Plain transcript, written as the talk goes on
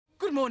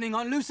Good morning,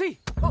 Aunt Lucy.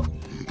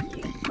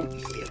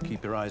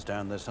 Keep your eyes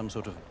down. There's some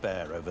sort of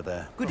bear over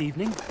there. Good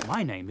evening.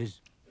 My name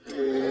is...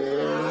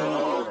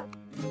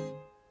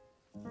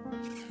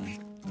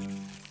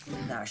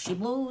 There she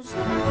blows.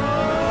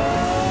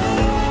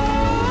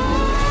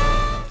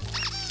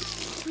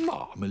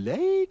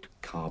 Marmalade,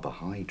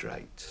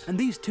 carbohydrates. And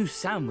these two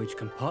sandwich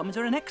compartments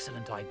are an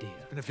excellent idea.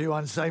 Been a few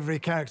unsavoury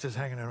characters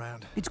hanging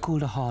around. It's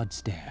called a hard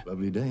stare.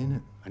 Lovely day, isn't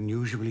it?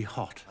 Unusually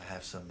hot. I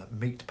have some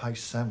meat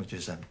paste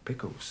sandwiches and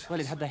pickles. Well,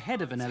 it had the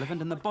head of an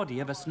elephant and the body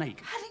of a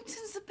snake.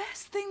 Paddington's the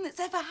best thing that's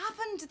ever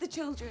happened to the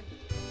children.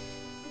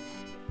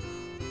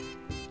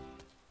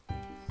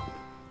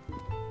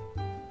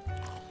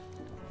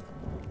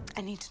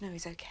 I need to know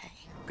he's okay.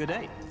 Good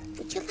day.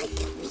 Would you like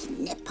a wee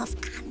nip of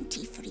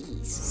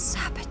antifreeze?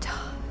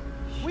 Sabotage.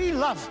 We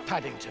love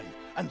Paddington,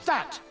 and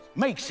that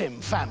makes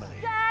him family.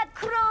 Dad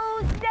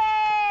Crow's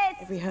dead!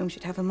 Every home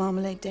should have a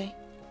marmalade day.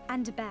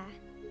 And a bear.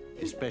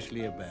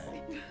 Especially a bear.